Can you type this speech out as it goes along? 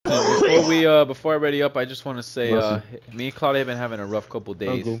before I ready up, I just want to say me and Claudia have been having a rough couple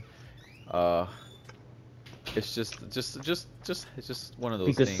days. It's just one of those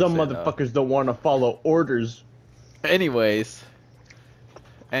because things. Some motherfuckers don't want to follow orders. Anyways,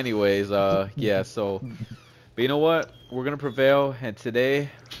 yeah. So, but you know what? We're gonna prevail, and today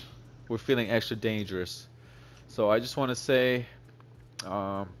we're feeling extra dangerous. So I just want to say,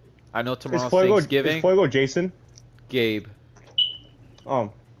 I know tomorrow's Thanksgiving. Is Fuego Jason? Gabe.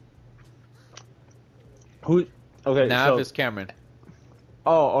 Who? Okay. Nav is Cameron.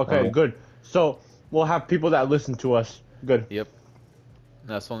 Oh, okay, good. So we'll have people that listen to us. Good. Yep.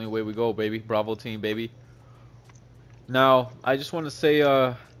 That's the only way we go, baby. Bravo team, baby. Now, I just want to say,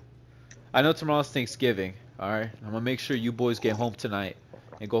 I know tomorrow's Thanksgiving. All right, I'm gonna make sure you boys get home tonight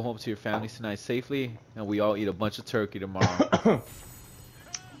and go home to your families tonight safely, and we all eat a bunch of turkey tomorrow.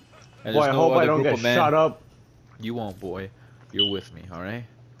 And boy, I hope I don't get shot up. You won't, boy. You're with me, all right?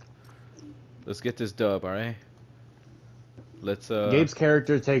 Let's get this dub, all right? Let's. Gabe's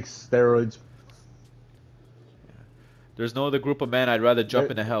character takes steroids. There's no other group of men I'd rather jump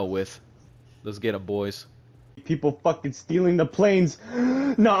into hell with. Let's get them, boys. People fucking stealing the planes.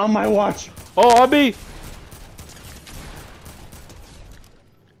 Not on my watch. Oh, on me!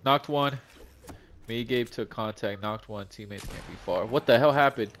 Knocked one. Me, Gabe took contact. Knocked one. Teammates can't be far. What the hell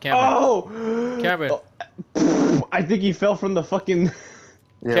happened? Cameron. Oh! Cameron. I think he fell from the fucking...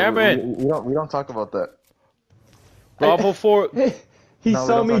 Yeah, Cameron! We don't talk about that. Bravo 4. He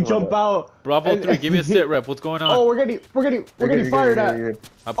saw me jump out. Bravo 3, give me a sit rep. What's going on? Oh, we're getting fired at.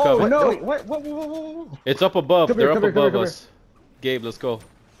 I'm coming. Oh no! What? It's up above. They're up above us. Here. Gabe, let's go.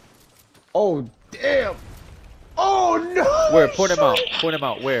 Oh damn! Oh no! Where? Point him out. Point him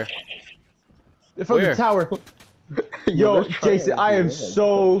out. Where? From the tower. Yo, Jason, I am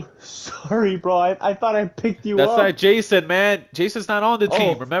so sorry, bro. I thought I picked you up. That's not Jason, man. Jason's not on the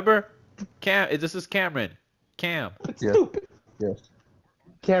team. Remember? This is Cameron. Cam. Stupid. Yes.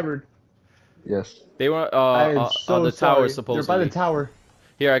 Cameron. Yes. They were so on the tower supposedly. They're by the tower.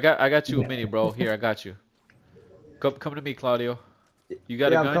 Here, I got you a mini, bro. Here, I got you. Come to me, Claudio. You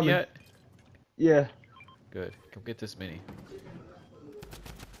got a gun yet? Yeah. Good. Come get this mini.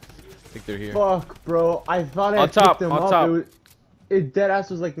 I think they're here. Fuck, bro. I thought I picked them up. Top. It dead ass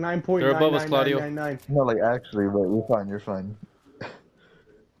was like 9.9. They're above us, Claudio. No, like actually, but you're fine. You're fine.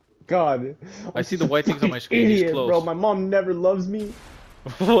 God. I see the white things on my screen. Idiot, He's close. bro. My mom never loves me.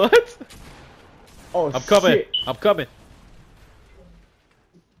 What? Oh, I'm coming. Shit. I'm coming.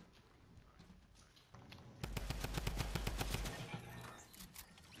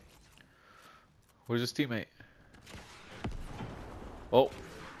 Where's his teammate? Oh,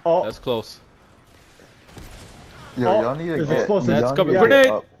 that's close. Yo, y'all need to get. That's coming.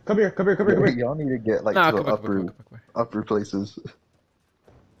 Grenade! Come here. Y'all need to get like to the upper places.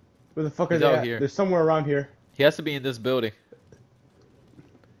 Where the fuck are they at? They're somewhere around here. He has to be in this building.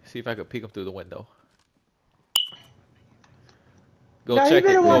 See if I could peek him through the window. Go check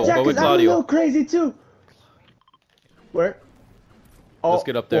it. Go with Claudio. I'm a little crazy too. Where? Oh, let's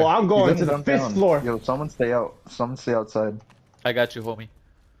get up there. Well, I'm going to the 5th floor. Yo, someone stay out. Someone stay outside. I got you, homie. In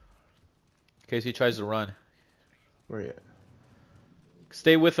case he tries to run. Where are you at?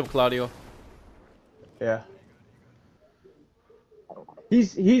 Stay with him, Claudio. Yeah.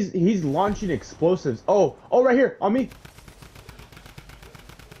 He's launching explosives. Oh, right here on me.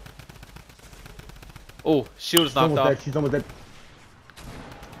 Oh, shield's knocked off. Dead. She's almost dead.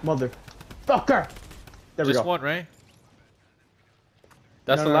 Motherfucker. There we go. Just one, right?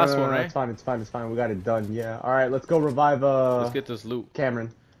 That's the last one, right? It's fine. We got it done. Yeah. All right, let's go revive. Let's get this loot.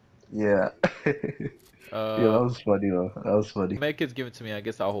 Cameron. Yeah. Yeah, that was funny though. That was funny. Medkit's give it to me. I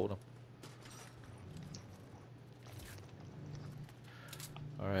guess I'll hold him.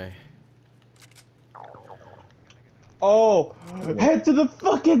 All right. Oh, head to the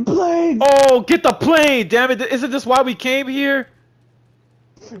fucking plane! Oh, get the plane! Damn it! Isn't this why we came here?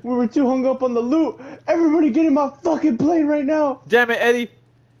 We were too hung up on the loot. Everybody get in my fucking plane right now! Damn it, Eddie!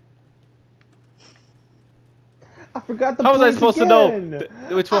 I forgot the. How was I supposed to know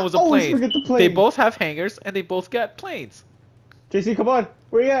which one was a plane? Forget the plane? They both have hangars and they both got planes. JC, come on.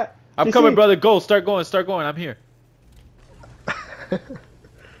 Where you at? I'm JC. coming, brother. Go. Start going. I'm here. I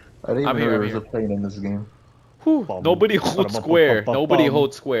didn't even know there was a plane in this game. Whew. Nobody holds square. Nobody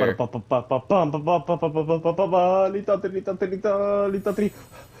holds square. Cameron, your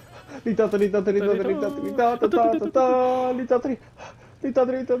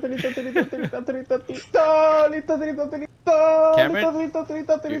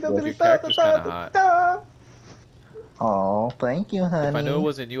character's kinda hot. Oh, thank you, honey. If I knew it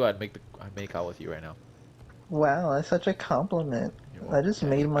wasn't you, I'd make out with you right now. Wow, that's such a compliment. You're I just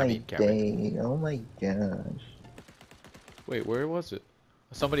made my day. Oh my gosh. Wait, where was it?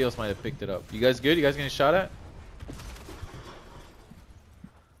 Somebody else might have picked it up. You guys good? You guys getting shot at?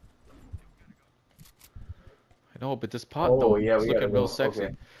 I know, but this pot though, yeah, it's we gotta looking real go. sexy.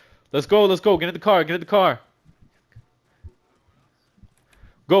 Okay. Let's go, let's go. Get in the car, get in the car.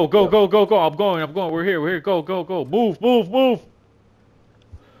 Go, go, go, go, go. I'm going. We're here. Go, go, go. Move, move, move.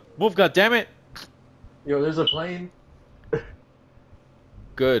 Move, goddammit. Yo, there's a plane.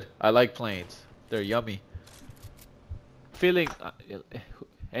 Good. I like planes. They're yummy. Feeling.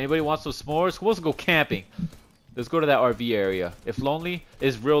 Anybody wants some s'mores? Who wants to go camping? Let's go to that RV area. If lonely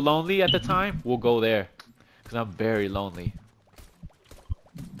is real lonely at the time, we'll go there. Because I'm very lonely.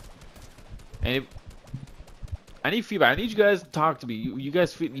 I need feedback. I need you guys to talk to me. You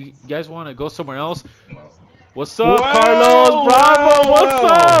guys want to go somewhere else? What's up, Carlos? Bravo! What's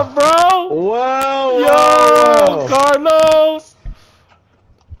up, bro? Whoa! Yo, Carlos!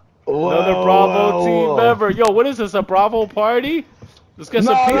 Another Bravo team member. Yo, what is this? A Bravo party? Let's get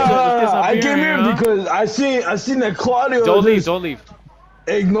some pizza. Let's get some I beer came here because I seen that Claudio. Don't leave. Don't leave.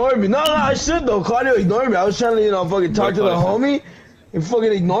 Ignore me. No, I should though. Claudio ignored me. I was trying to, fucking talk to the homie. And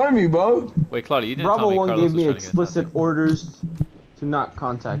fucking ignore me, bro. Wait, Claudia, you didn't Bravo tell me 1 Carlos gave me was trying to get explicit orders to not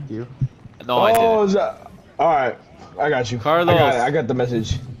contact you. No, I didn't. Is that... Alright, I got you. Carlos. I got the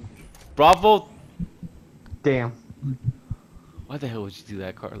message. Bravo. Damn. Why the hell would you do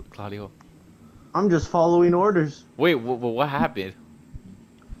that, Claudio? I'm just following orders. Wait, what happened?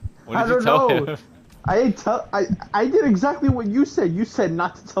 What I did you don't tell know. him? I did exactly what you said. You said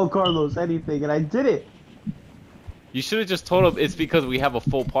not to tell Carlos anything, and I did it. You should have just told him it's because we have a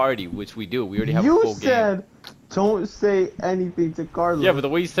full party, which we do. We already have a full game. You said, don't say anything to Carlos. Yeah, but the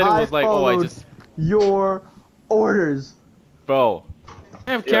way you said it was like, oh, I just... your orders. Bro.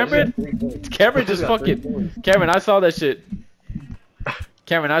 Damn, Cameron. Cameron just fucking... Cameron, I saw that shit.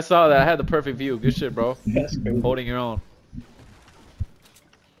 Cameron, I saw that. I had the perfect view. Good shit, bro. Holding your own.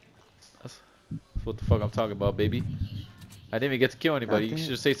 That's what the fuck I'm talking about, baby. I didn't even get to kill anybody. You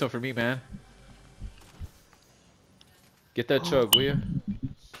should say something for me, man. Get that chug, will you?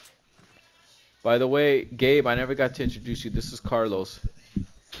 By the way, Gabe, I never got to introduce you. This is Carlos.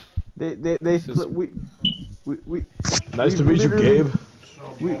 We nice to meet you, Gabe.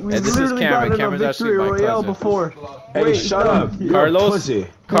 And this is Cameron. Cameron's actually my cousin. Before. Hey, wait, shut up.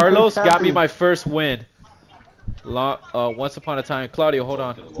 Carlos got me my first win. Once upon a time. Claudio, hold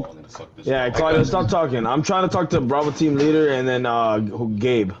on. Yeah, Claudio, stop talking. I'm trying to talk to Bravo team leader and then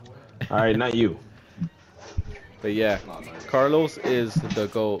Gabe. All right, not you. But yeah, Carlos is the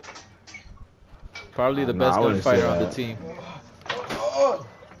GOAT. Probably the best gunfighter on the team.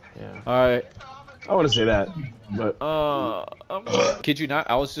 Yeah. Alright. I want to say that, but kid you not,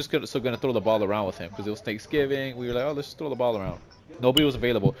 I was just gonna throw the ball around with him because it was Thanksgiving. We were like, oh, let's just throw the ball around. Nobody was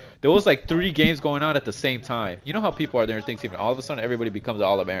available. There was like 3 games going on at the same time. You know how people are there in Thanksgiving. All of a sudden, everybody becomes an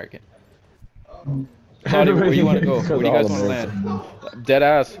All-American. Claudio, where you want to go? Where do you guys want to land? Dead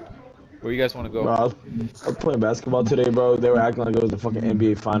ass. Where you guys want to go? Bro, I was playing basketball today, bro. They were acting like it was the fucking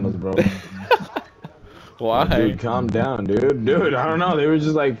NBA Finals, bro. Why? Dude, calm down, dude. Dude, I don't know. They were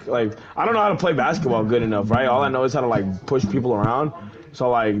just like I don't know how to play basketball good enough, right? All I know is how to like push people around. So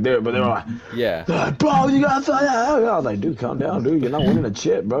like, they were like, yeah, bro, you got to. I was like, dude, calm down, dude. You're not winning a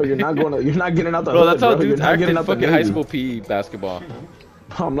chip, bro. You're not getting out the. Bro, that's how dudes act in fucking high school PE basketball.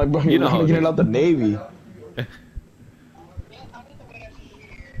 I'm like, bro, you're not getting out the Navy.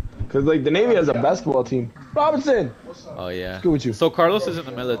 Cause like the Navy has a basketball team. Robinson. Oh yeah. What's good with you? So Carlos is in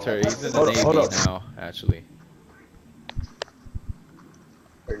the military. He's in the Navy now, actually.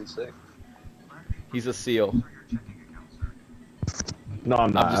 36. He's a SEAL. No,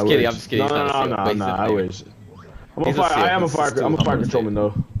 I'm not. I'm just kidding. I'm just kidding. No, I wish. I am a fire patrolman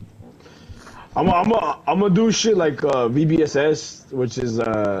though. I'm gonna do shit like VBSS, which is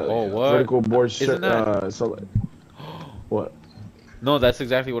vertical board. Isn't that? What? No, that's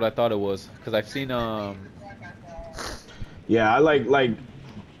exactly what I thought it was. Cause I've seen Yeah, I like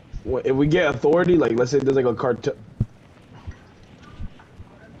if we get authority, like let's say there's like a cartel.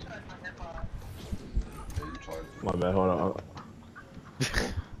 My bad. Hold on.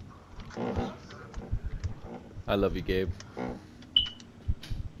 I love you, Gabe.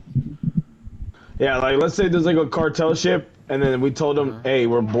 Yeah, like let's say there's like a cartel ship, and then we told them, hey,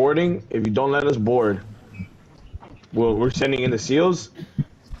 we're boarding. If you don't let us board, we're sending in the SEALs.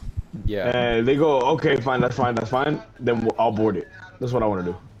 Yeah. And they go, okay, fine, that's fine. Then I'll board it. That's what I want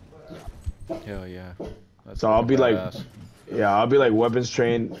to do. Hell yeah. So I'll be like, I'll be like weapons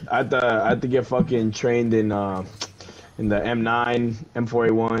trained. I have to get fucking trained in the M9,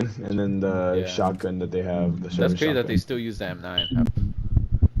 M4A1, and then the shotgun that they have. That's crazy that they still use the M9.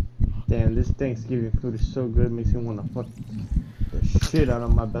 Damn, this Thanksgiving food is so good, makes me want to fuck the shit out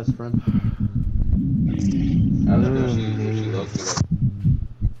of my best friend.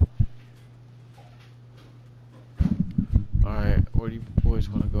 Alright, where do you boys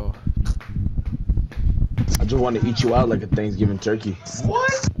want to go? I just want to eat you out like a Thanksgiving turkey.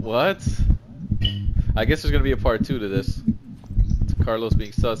 What? I guess there's gonna be a part 2 to this. It's Carlos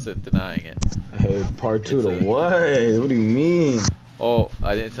being sus and denying it. Hey, part 2 to what? What do you mean? Oh,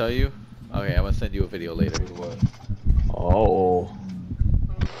 I didn't tell you? Okay, I'm gonna send you a video later. Oh.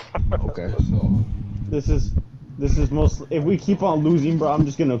 Okay. This is most. If we keep on losing, bro, I'm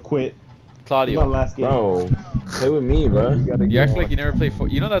just gonna quit. Claudio. Last game. Bro, play with me, bro. You act like you never played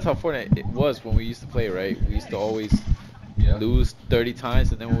Fortnite. You know that's how Fortnite it was when we used to play, right? We used to always lose 30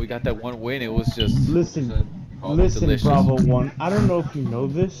 times, and then when we got that one win, it was just listen, delicious. Bravo 1. I don't know if you know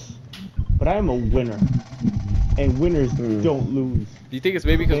this, but I am a winner, and winners don't lose. Do you think it's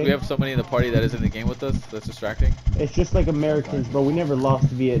maybe because we have somebody in the party that is in the game with us that's distracting? It's just like Americans, bro. We never lost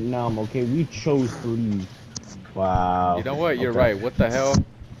Vietnam, okay? We chose to leave. Wow. You know what? You're right. What the hell?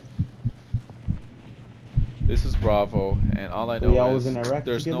 This is Bravo, and all I know is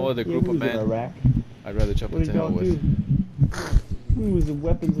there's no other group of men I'd rather jump into hell with. We was the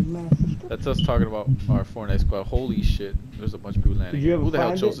weapons of mass destruction. That's us talking about our Fortnite squad. Holy shit, there's a bunch of people landing. Who the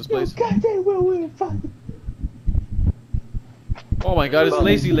hell chose this place? Oh my god, it's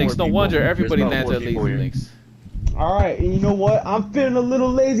Lazy Links. No wonder everybody lands at Lazy Links. Alright, and you know what? I'm feeling a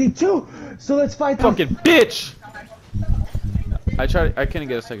little lazy too, so let's fight them. Fucking bitch! I couldn't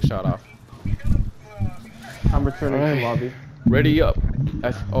get a second shot off. I'm returning to the lobby. Ready up.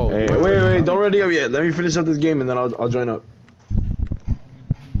 Oh, hey, wait, don't ready up yet. Let me finish up this game and then I'll join up.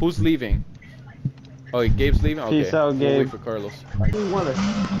 Who's leaving? Oh, Gabe's leaving? Okay. Peace out, Gabe. We'll wait for Carlos. I want to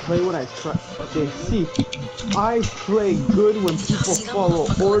play when I try. Okay, see, I play good when people follow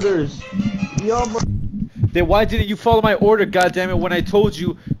orders. Then why didn't you follow my order, goddammit, when I told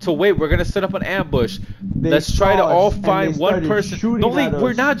you to wait? We're gonna set up an ambush. Let's try to all find one person. No,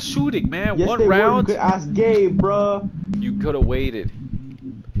 we're not shooting, man. Yes, one round. You could ask Gabe, bruh. You could have waited.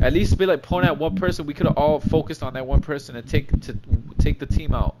 At least be like pulling at one person. We could have all focused on that one person and take the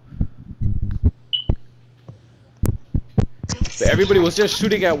team out. But everybody was just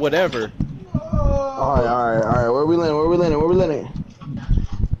shooting at whatever. Alright. Where we landing?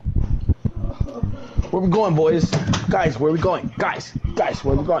 Where we going, boys? Guys, where we going? Guys,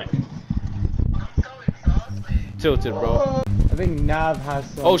 where we going? Tilted, bro. I think Nav has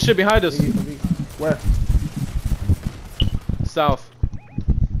some... Oh shit, behind us. Where? South.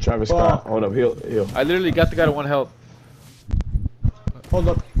 Travis Scott, hold up, heal. I literally got the guy to 1 health. Hold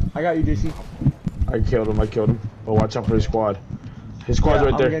up, I got you, JC. I killed him. But watch out for his squad. His squad's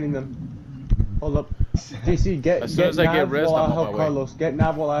right there. I'm getting them. Hold up. JC, get as soon as I get res, I'm on my way. Carlos. Get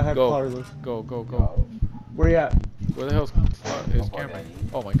Nav while I have Carlos. Go. Where you at? Where the hell's Cameron?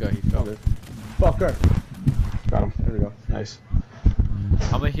 Oh my god, he fell. Fucker. Got him. There we go. Nice.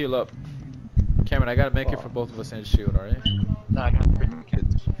 I'm gonna heal up. Cameron, I gotta make it for both of us and shield, alright? Nah, I got 3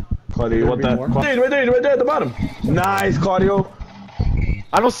 kids. Claudio, you want that? Right there at the bottom. Nice, Claudio.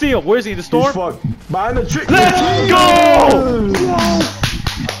 I don't see him. Where is he? The storm? He's fucked. Behind the tree. Let's go!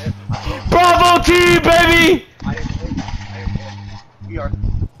 Bravo team, baby! We are.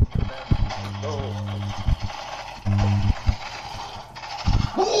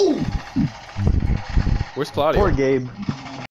 Where's Claudio? Poor Gabe.